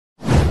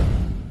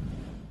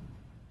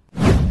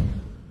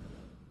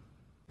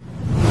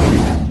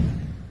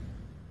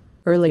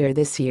Earlier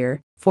this year,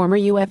 former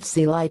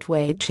UFC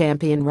lightweight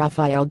champion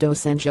Rafael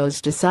dos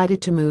Anjos decided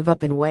to move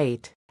up in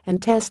weight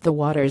and test the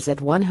waters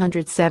at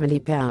 170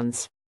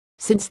 pounds.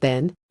 Since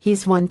then,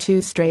 he's won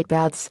 2 straight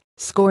bouts,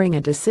 scoring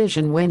a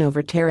decision win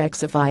over Tarek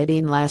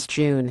last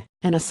June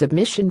and a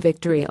submission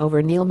victory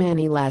over Neil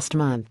Manny last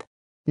month.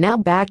 Now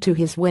back to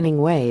his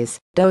winning ways,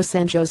 Dos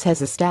Anjos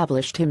has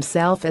established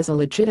himself as a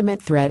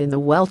legitimate threat in the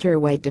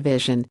welterweight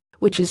division,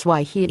 which is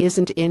why he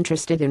isn't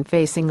interested in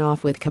facing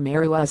off with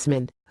Kamaru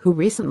Usman, who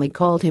recently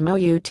called him out.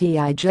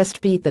 "I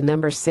just beat the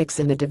number 6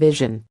 in the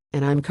division,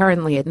 and I'm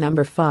currently at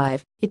number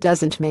 5, it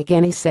doesn't make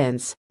any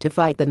sense to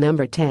fight the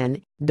number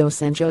 10,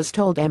 Dos Anjos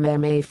told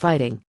MMA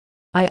Fighting.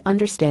 "I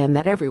understand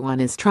that everyone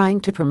is trying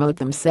to promote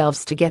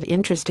themselves to get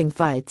interesting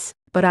fights,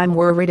 but I'm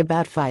worried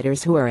about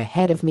fighters who are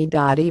ahead of me."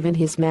 Even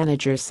his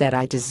manager said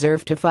I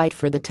deserve to fight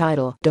for the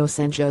title, Dos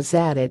Anjos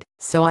added,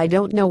 "so I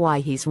don't know why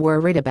he's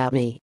worried about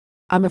me.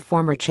 I'm a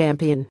former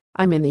champion,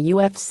 I'm in the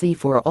UFC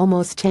for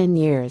almost 10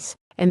 years,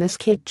 and this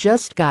kid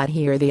just got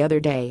here the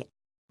other day.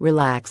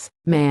 Relax,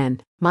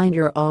 man, mind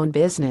your own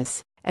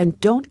business, and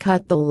don't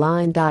cut the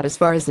line." As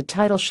far as the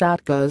title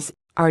shot goes,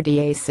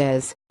 RDA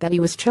says that he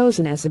was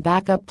chosen as a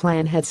backup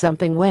plan had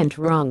something went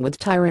wrong with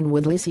Tyron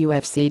Woodley's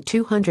UFC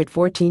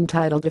 214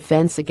 title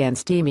defense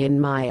against Demian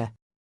Maia.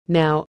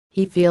 Now,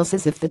 he feels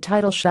as if the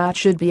title shot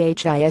should be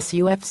his.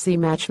 UFC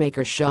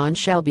matchmaker Sean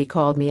Shelby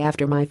called me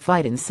after my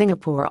fight in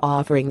Singapore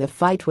offering the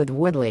fight with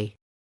Woodley.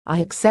 "I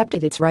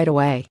accepted it right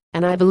away,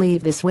 and I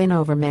believe this win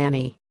over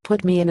Manny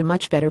put me in a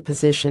much better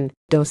position,"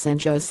 Dos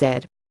Anjos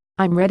said.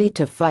 "I'm ready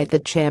to fight the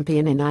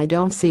champion and I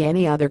don't see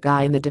any other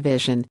guy in the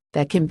division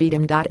that can beat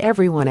him.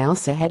 Everyone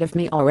else ahead of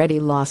me already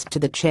lost to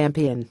the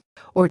champion,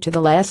 or to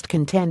the last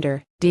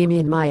contender,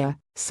 Demian Maia,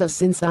 so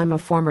since I'm a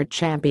former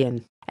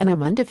champion and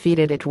I'm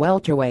undefeated at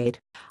welterweight,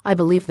 I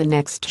believe the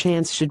next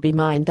chance should be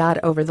mine."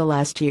 Over the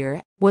last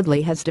year,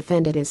 Woodley has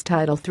defended his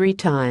title 3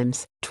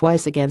 times,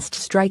 twice against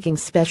striking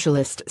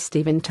specialist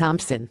Stephen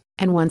Thompson,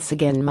 and once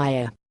against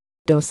Maia.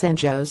 Dos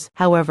Anjos,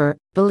 however,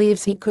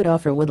 believes he could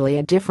offer Woodley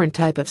a different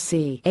type of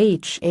challenge.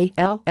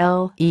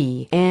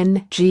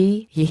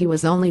 He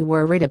was only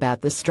worried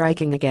about the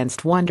striking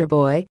against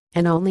Wonderboy,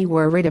 and only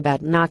worried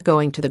about not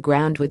going to the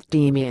ground with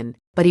Demian,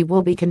 but he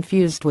will be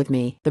confused with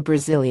me, the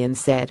Brazilian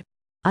said.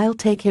 "I'll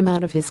take him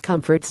out of his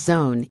comfort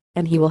zone,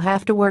 and he will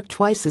have to work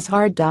twice as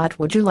hard."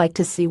 Would you like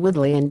to see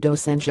Woodley and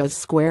Dos Anjos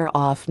square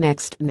off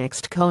next?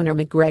 Conor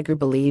McGregor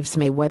believes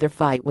Mayweather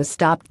fight was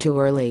stopped too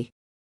early